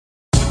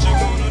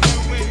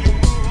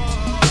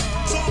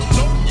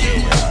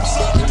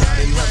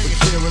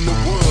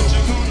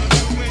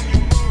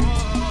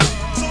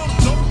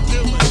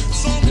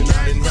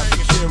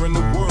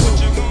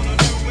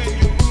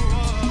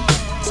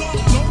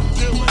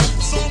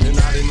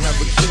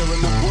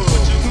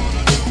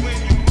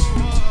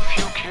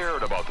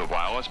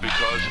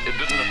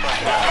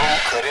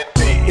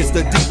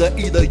It's the D, the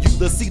E, the U,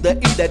 the C, the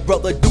E, that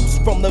brother Deuce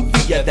from the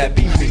V, yeah, that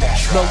be me.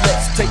 Now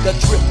let's take a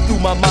trip through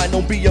my mind,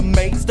 don't be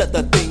amazed at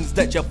the things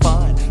that you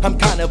find. I'm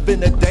kind of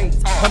in a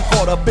daze, I'm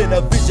caught up in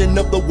a vision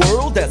of the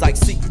world as I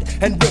see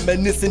it, and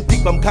reminiscing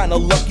deep, I'm kinda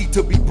lucky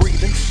to be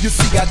breathing. You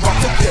see, I drop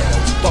the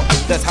ghetto,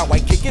 that's how I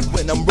kick it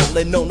when I'm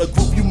rolling on a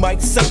groove. You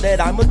might say that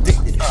I'm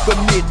addicted. The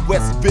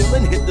Midwest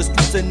villain hit the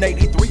streets in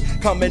 '83.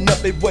 Coming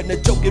up, it wasn't a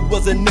joke, it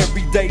was an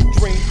everyday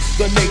dream.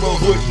 The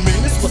neighborhood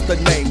menace was the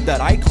name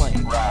that I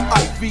claimed.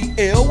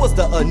 IVL was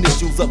the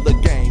initials of the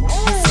game.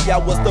 You see, I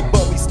was the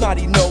bummy,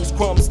 snotty nose,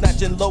 crumb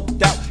snatching,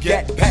 loped out,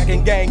 gat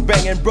packing, gang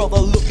banging, brother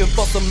looking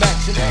for some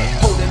action.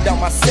 Holding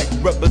down my set,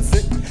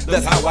 represent.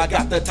 That's how I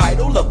got the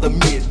title of the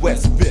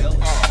Midwest villain.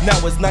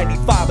 Now it's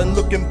 '95 and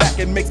looking back,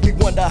 it makes me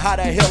wonder how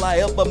the hell I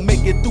ever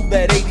make it through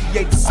that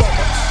 '88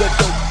 summer. The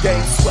dope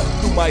game swept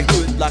through my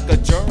hood like a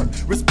germ.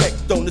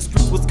 Respect on the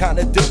streets was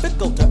kinda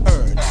difficult to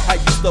earn. I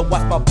used to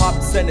watch my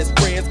pops and his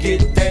friends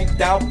get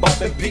danked out,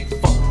 bumping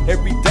P-Funk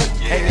every day,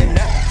 hanging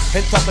out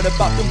and talking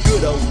about them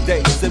good old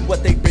days and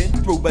what they've been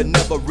through but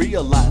never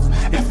realized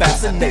it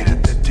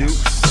fascinated the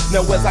Deuce.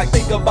 Now as I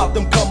think about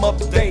them come up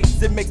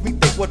days, it makes me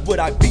think, what would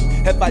I be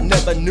if I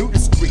never knew the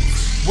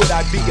streets? Would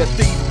I be a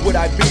thief? Would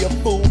I be a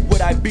fool?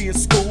 Would I be in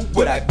school?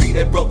 Would I be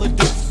that brother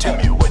Deuce? Tell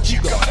me what you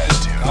gonna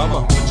do. Come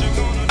on. What you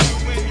gonna do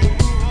when you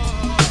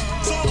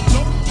some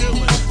dope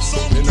dealing,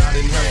 some and I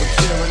didn't have a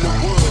care in the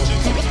world,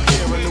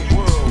 care in the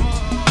world.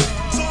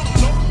 Some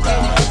dope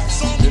dealing,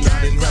 some and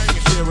I didn't have a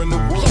care in the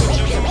world,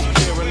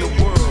 care in the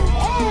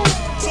world.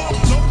 Some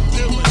dope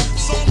dealing,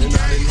 some and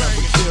I didn't have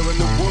a care in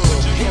the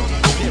world,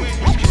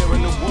 care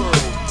in the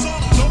world.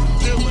 Some dope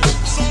dealing,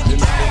 some and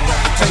I didn't have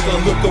a Take a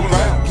look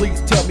around, please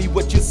tell me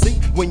what you see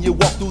when you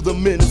walk through the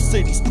inner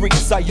city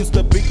streets. I used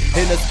to be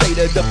in a state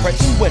of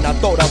depression when I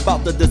thought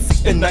about the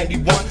deceased. In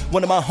 '91,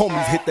 one of my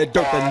homies hit the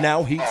dirt, but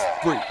now he's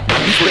free.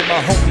 He's been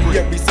my homie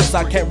ever since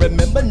I can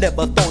remember.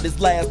 Never thought his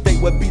last day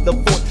would be the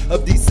 4th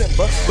of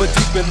December. But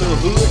deep in the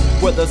hood,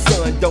 where the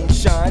sun don't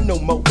shine no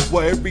more,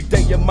 where every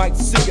day you might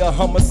see a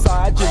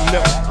homicide, you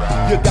know,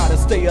 you gotta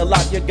stay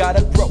alive, you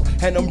gotta grow.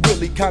 And I'm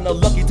really kinda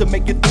lucky to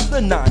make it through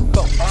the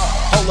 9-4.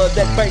 All of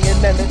that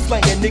banging and that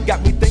slanging, it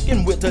got me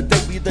thinking, will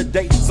today be the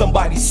day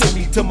somebody send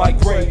me to my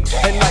grave?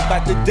 And life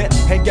after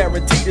death ain't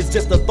guaranteed, it's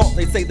just a thought.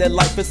 They say that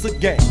life is a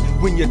game.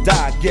 When you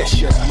die, I guess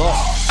you're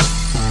lost.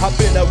 I've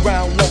been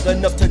around long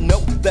enough to know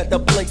that the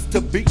place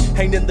to be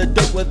ain't in the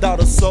dirt without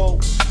a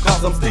soul.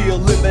 Cause I'm still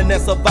living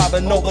and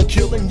surviving over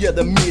killing. Yeah,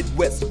 the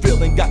Midwest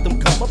feeling got them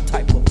come up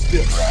type of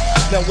feeling.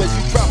 Now as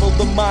you travel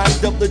the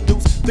mind of the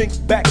Deuce, think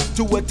back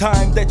to a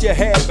time that you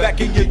had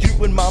back in your youth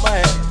when mama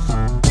asked,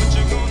 what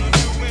you gonna do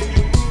when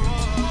you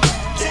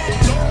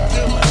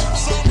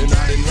and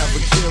I didn't have a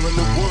care in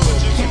the world,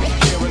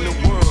 care in the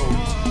world.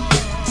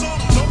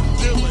 Some dope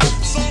dealing,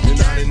 some and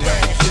I didn't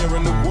have a care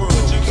in the world,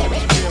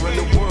 care in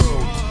the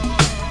world.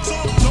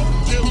 Some dope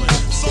dealing,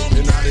 some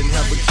and I didn't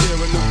have a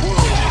care in the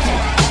world,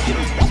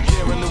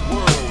 care in the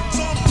world.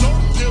 Some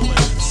dope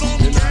dealing,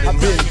 some and I I've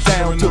been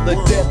down to the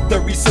death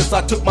 30 since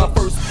I took my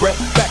first breath.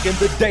 Back in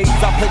the days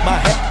I played my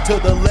hat to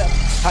the left.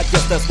 I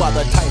guess that's why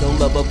the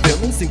title of a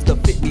villain seems to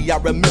fit me. I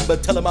remember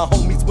telling my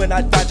homies when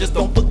I die, just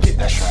don't forget.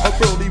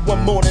 Early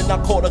one morning I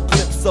caught a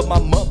glimpse of my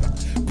mother,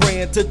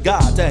 praying to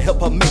God to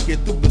help her make it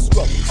through the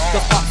struggle.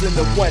 Cause pops in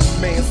the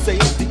one-man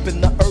sail deep in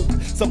the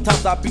earth.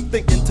 Sometimes I be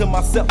thinking to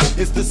myself,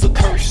 is this a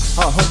curse?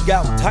 I hung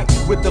out tight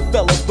with the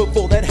fellas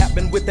before that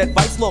happened with that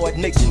Vice Lord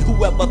Nation.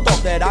 Whoever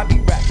thought that I'd be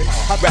rapping?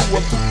 I threw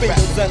up 2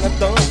 fingers and a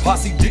thumb,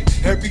 posse dick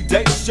every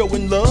day,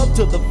 showing love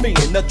to the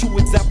fiend. A true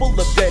example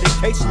of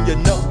dedication, you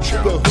know.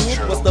 The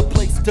hood was the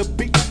place to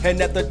be,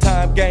 and at the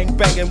time gang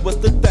banging was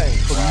the thing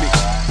for me.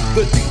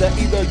 The D, the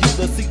E, the U,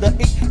 the C, the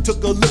E.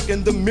 Took a look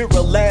in the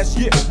mirror last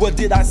year. What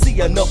did I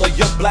see? Another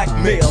young black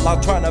male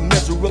out trying to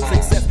measure up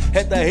success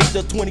at the age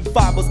of 25,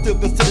 but still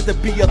considered to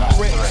be a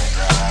threat.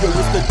 Yo,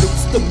 it's the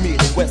Deuce, the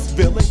Midwest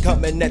villain,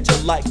 coming at you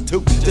like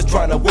two. Just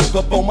trying to work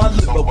up on my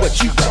liver.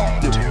 What you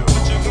gonna do?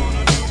 what you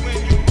gonna do when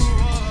you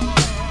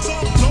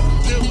some dope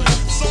dealing,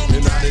 some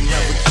and I didn't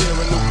have a care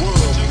in the